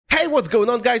What's going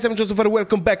on, guys? I'm Joseph and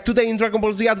welcome back. Today in Dragon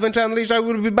Ball Z Adventure Unleashed I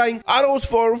will be buying arrows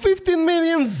for 15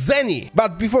 million Zenny.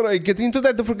 But before I get into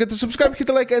that, don't forget to subscribe, hit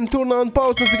a like and turn on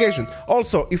post notification.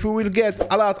 Also, if we will get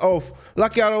a lot of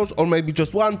lucky arrows, or maybe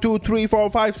just 1, 2, 3, 4,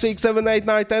 5, 6, 7, 8,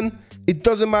 9, 10, it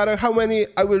doesn't matter how many,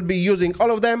 I will be using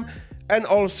all of them. And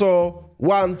also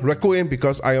one Requiem,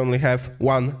 because I only have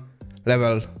one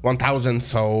level 1000,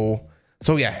 so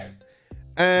yeah.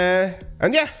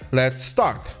 And yeah, let's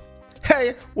start.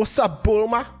 Hey, what's up,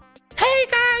 Bulma? Hey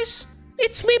guys,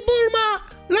 it's me, Bulma.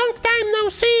 Long time no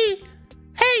see.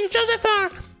 Hey, Joseph,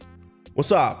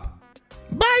 What's up?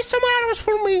 buy some arrows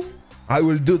for me. I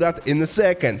will do that in a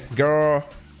second, girl.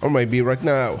 Or maybe right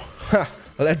now. Ha,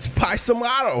 let's buy some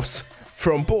arrows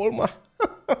from Bulma.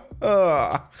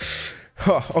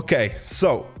 Okay,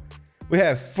 so we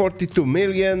have 42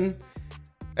 million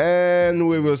and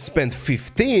we will spend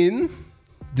 15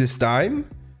 this time.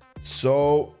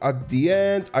 So at the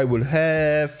end I will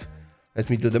have,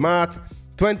 let me do the math,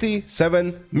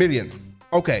 27 million.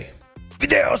 Okay,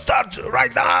 video starts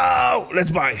right now.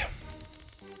 Let's buy.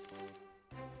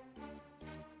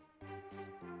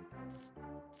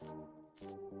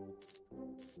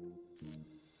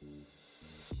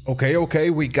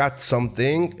 Okay, we got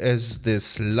something. Is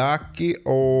this lucky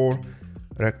or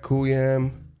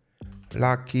Requiem?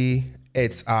 Lucky.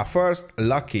 It's first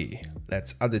lucky.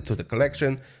 Let's add it to the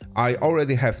collection. I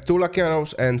already have 2 lucky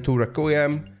arrows and 2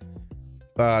 Requiem,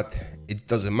 but it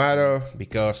doesn't matter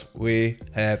because we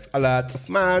have a lot of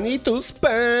money to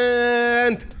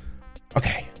spend.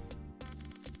 Okay.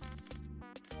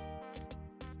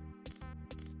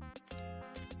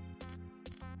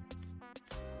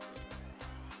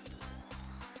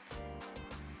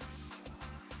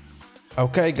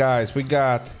 Okay, guys, we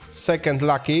got second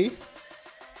lucky.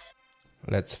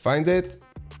 Let's find it.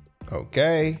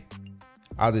 Okay,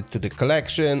 add it to the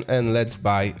collection and let's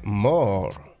buy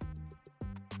more.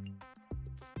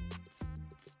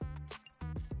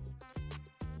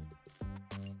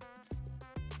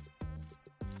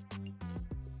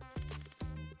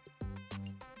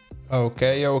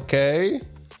 Okay.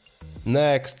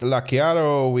 Next lucky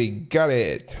arrow, we got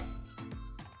it.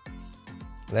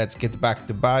 Let's get back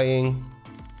to buying.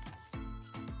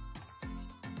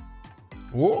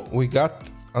 Whoa, we got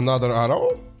another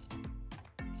arrow.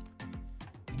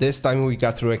 This time we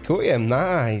got Requiem.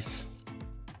 Nice.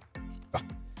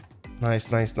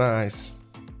 Nice.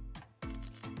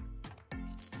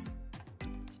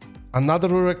 Another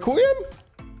Requiem?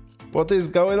 What is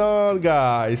going on,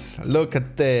 guys? Look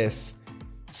at this.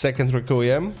 Second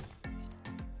Requiem.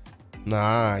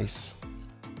 Nice.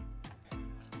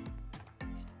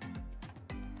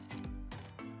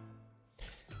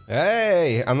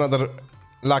 Hey, another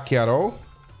lucky arrow.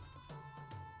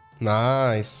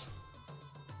 Nice.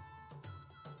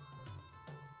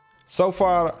 So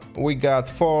far we got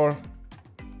 4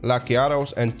 lucky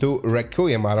arrows and 2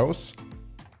 Requiem arrows.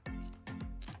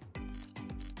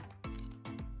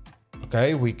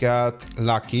 Okay, we got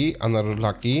lucky, another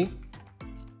lucky.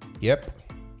 Yep.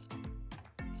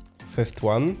 5th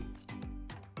one.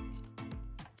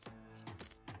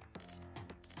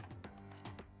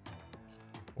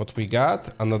 What we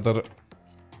got? Another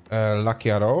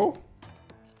lucky arrow.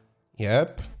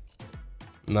 Yep.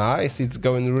 Nice, it's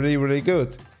going really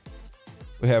good.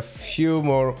 We have few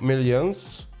more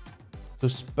millions to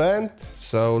spend,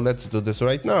 so let's do this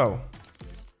right now.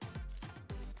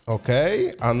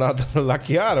 Okay, another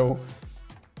lucky arrow.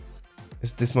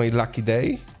 Is this my lucky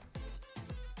day?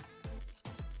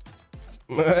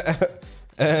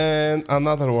 And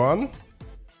another one.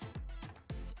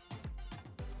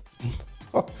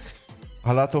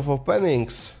 A lot of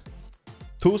openings.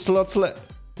 2 slots left.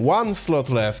 1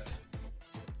 slot left.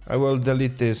 I will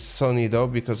delete this Sony though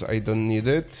because I don't need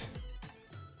it.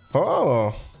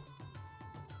 Oh.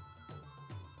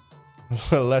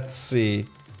 Let's see.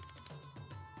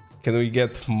 Can we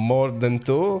get more than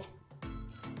 2?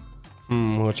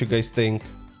 What you guys think?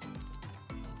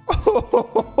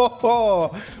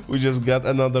 We just got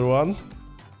another one.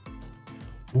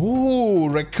 Ooh,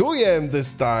 Requiem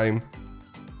this time.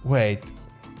 Wait.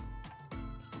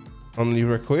 Only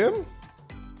Requiem?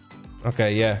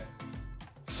 Okay, yeah.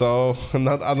 So,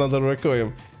 not another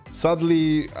Requiem.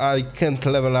 Sadly, I can't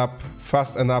level up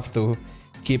fast enough to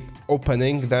keep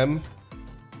opening them.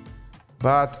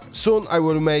 But soon I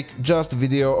will make just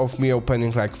video of me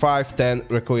opening like 5, 10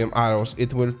 Requiem arrows.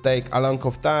 It will take a long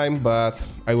of time, but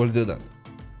I will do that.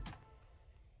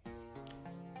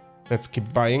 Let's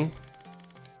keep buying.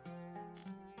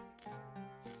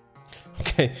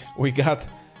 Okay, we got,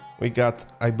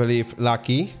 I believe,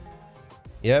 lucky.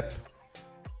 Yep.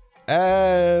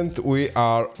 And we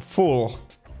are full.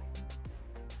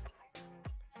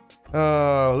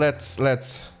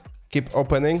 Let's keep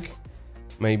opening.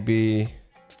 Maybe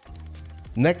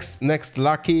next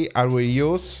lucky I will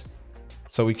use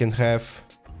so we can have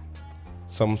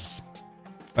some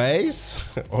space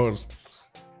or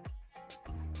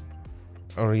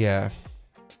yeah.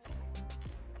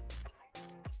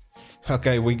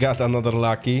 Okay, we got another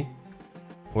lucky.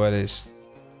 Where is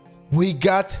we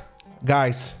got,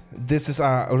 guys, this is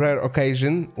a rare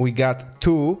occasion. We got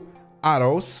 2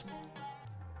 arrows.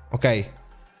 Okay,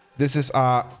 this is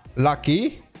a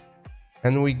lucky,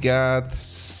 and we got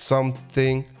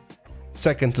something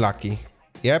second lucky.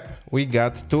 Yep, we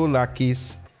got 2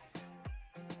 luckies.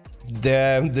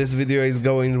 Damn, this video is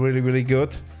going really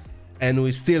good, and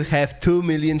we still have 2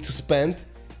 million to spend.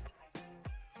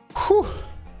 Whew.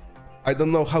 I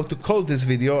don't know how to call this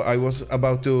video. I was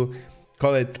about to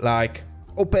call it like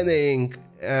opening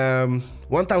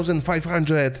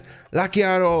 1500 lucky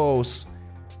arrows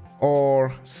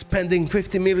or spending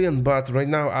 50 million, but right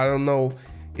now I don't know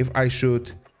if I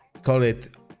should call it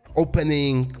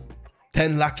opening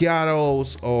 10 lucky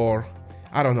arrows, or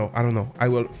I don't know. I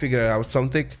will figure out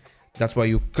something. That's why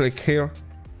you click here,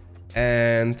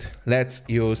 and let's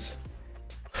use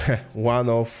one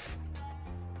of,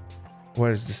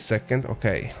 where's the second?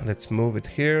 Okay, let's move it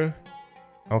here.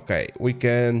 Okay, we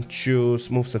can choose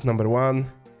moveset number 1.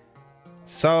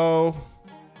 So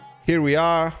here we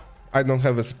are. I don't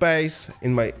have a space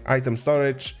in my item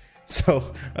storage,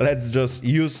 so let's just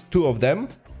use 2 of them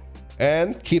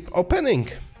and keep opening.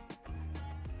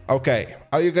 Okay,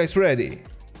 are you guys ready?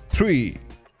 3,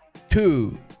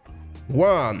 2,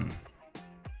 1.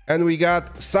 And we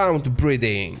got sound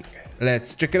breathing.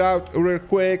 Let's check it out real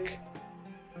quick.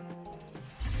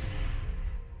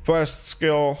 First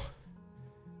skill,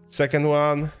 second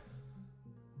one,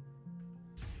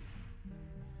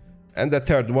 and the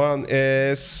third one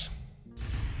is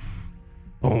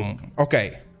boom.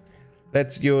 Okay,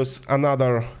 let's use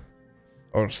another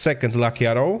or second lucky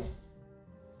arrow.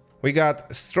 We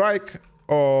got strike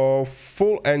of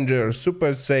full Anger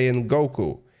Super Saiyan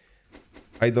Goku.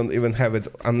 I don't even have it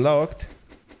unlocked.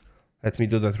 Let me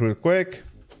do that real quick.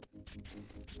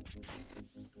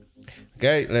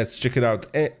 Okay, let's check it out.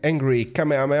 Angry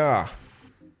Kamehameha.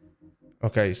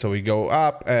 Okay, so we go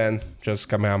up and just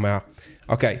Kamehameha.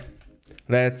 Okay,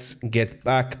 let's get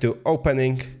back to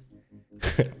opening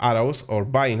arrows or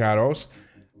buying arrows.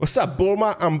 What's up,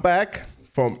 Bulma? I'm back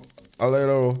from a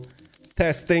little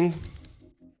testing.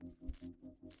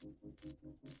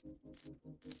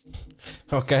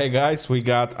 Okay, guys, we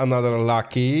got another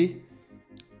lucky.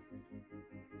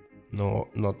 No,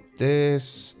 not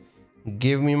this.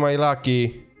 Give me my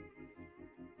lucky.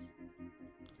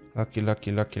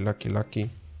 Lucky.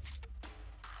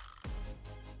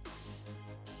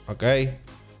 Okay.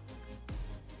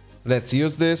 Let's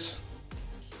use this.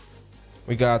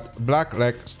 We got Black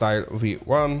Leg Style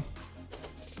V1.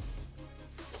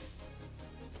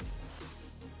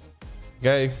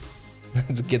 Okay.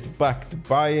 Let's get back to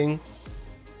buying.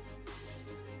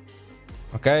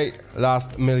 Okay,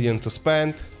 last million to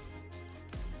spend.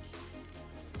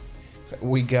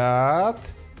 We got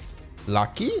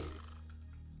lucky.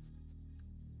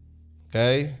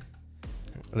 Okay,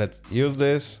 let's use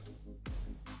this.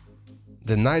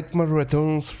 The Nightmare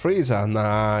Returns Frieza.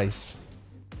 Nice.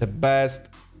 The best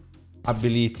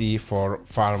ability for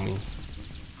farming.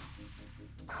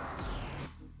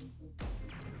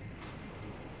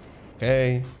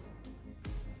 Okay.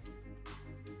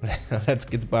 Let's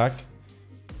get back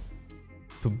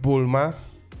to Bulma.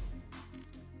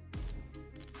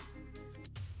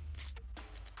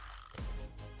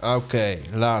 Okay,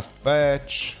 last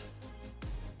batch.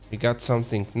 We got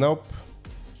something. Nope.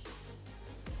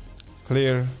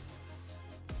 Clear.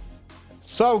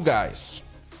 So guys,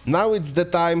 now it's the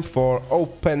time for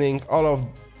opening all of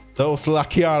those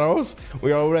lucky arrows.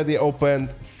 We already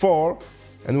opened 4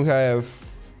 and we have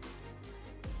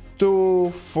 2,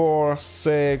 4,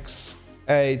 6,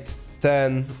 8,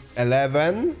 10,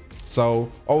 11.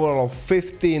 So overall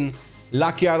 15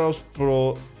 lucky arrows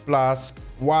plus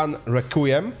 1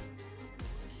 Requiem.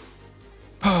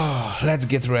 Let's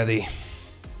get ready.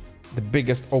 The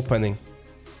biggest opening.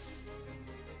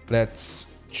 Let's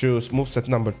choose moveset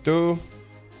number 2.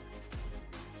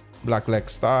 Black Leg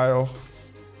Style.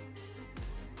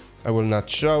 I will not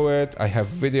show it. I have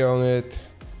video on it.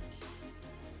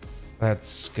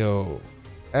 Let's go.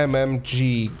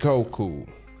 MMG Goku.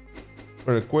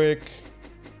 Very quick.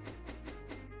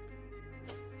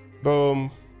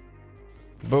 Boom.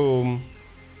 Boom.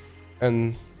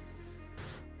 And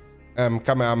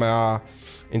Kamehameha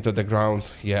into the ground.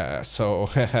 Yeah, so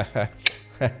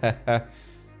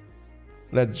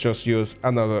let's just use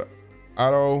another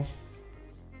arrow.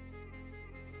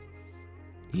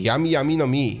 Yummy, yummy, no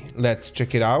me. Let's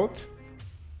check it out.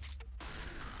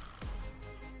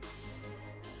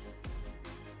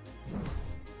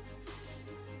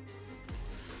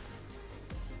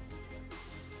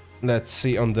 Let's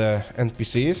see on the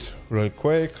NPCs real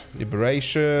quick.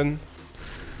 Liberation.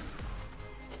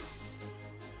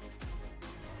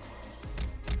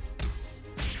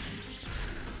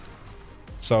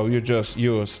 So you just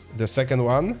use the second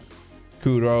one,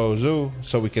 Kurozu,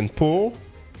 so we can pull.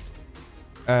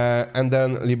 And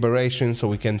then liberation, so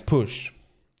we can push.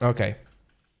 Okay.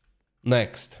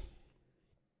 Next.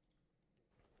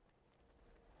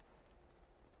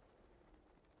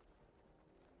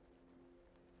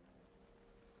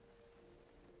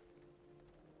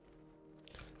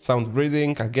 Sound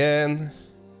breathing again.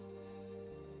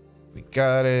 We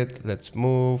got it. Let's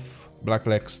move. Black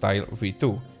leg style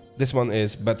V2. This one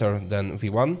is better than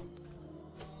V1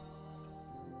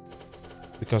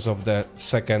 because of the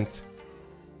second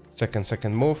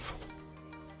move.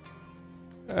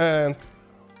 And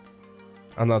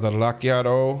another lucky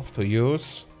arrow to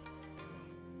use.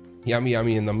 Yummy,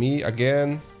 yummy, and me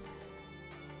again.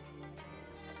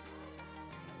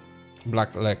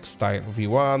 Black leg style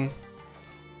V1.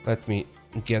 Let me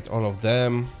get all of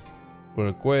them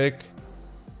real quick.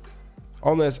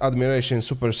 Honest admiration,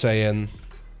 Super Saiyan.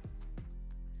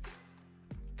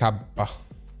 Kappa.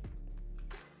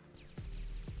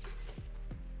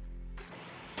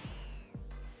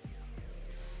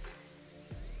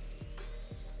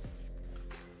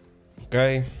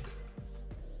 Okay.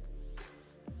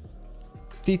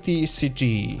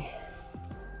 TTCG.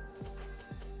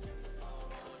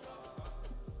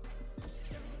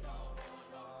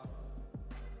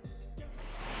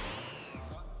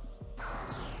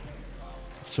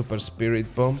 Super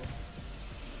Spirit Bomb.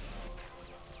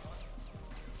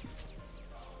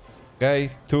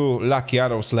 Okay, 2 lucky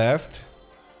arrows left.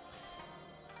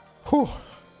 Whew.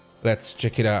 Let's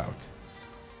check it out.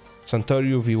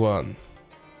 Santorio V1.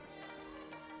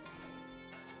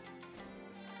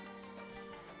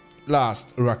 Last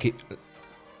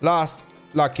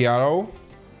lucky arrow.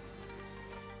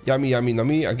 Yummy, yummy,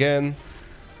 nami again.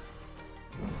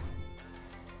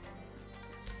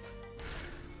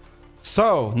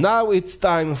 So now it's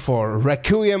time for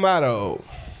Requiem arrow.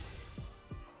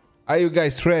 Are you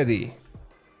guys ready?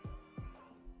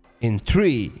 In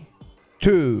 3,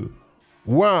 2,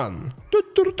 1.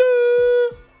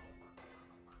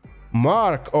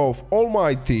 Mark of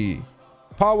Almighty.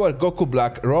 Power Goku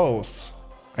Black Rose.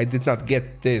 I did not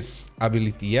get this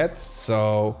ability yet,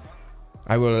 so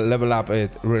I will level up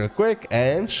it real quick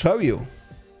and show you.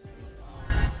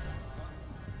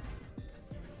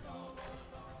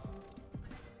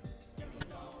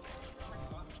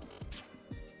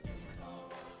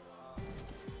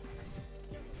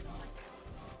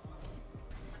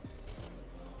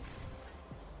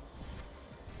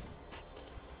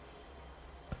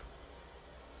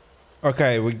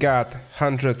 Okay, we got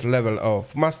 100 level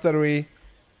of mastery.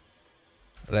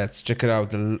 Let's check it out,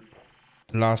 the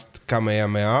last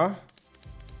Kamehameha.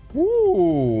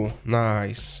 Ooh,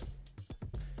 nice.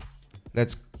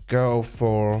 Let's go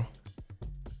for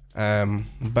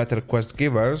better quest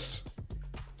givers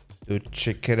to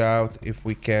check it out if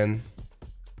we can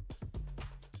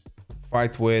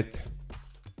fight with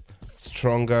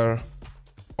stronger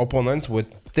opponents with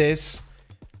this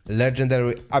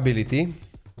legendary ability.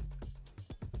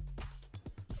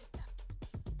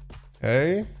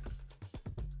 Okay.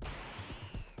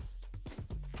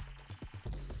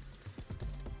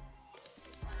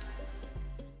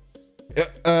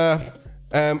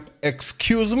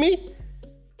 Excuse me?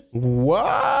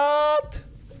 What?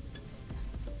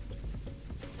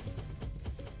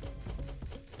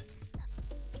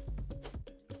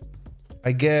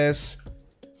 I guess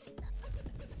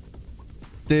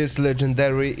this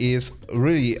legendary is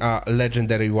really a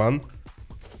legendary one.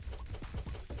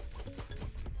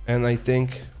 And I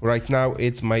think right now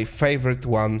it's my favorite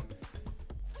one.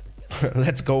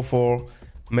 Let's go for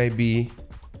maybe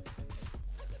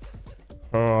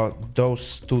those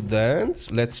students.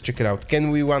 Let's check it out.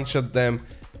 Can we one-shot them?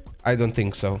 I don't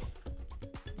think so.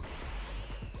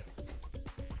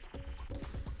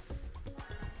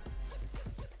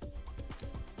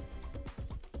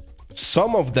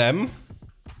 Some of them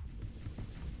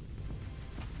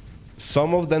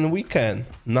we can.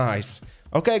 Nice.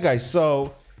 Okay, guys,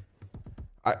 so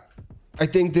I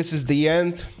think this is the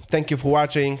end. Thank you for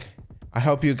watching. I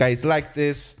hope you guys like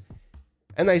this,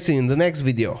 and I see you in the next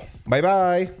video. Bye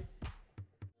bye.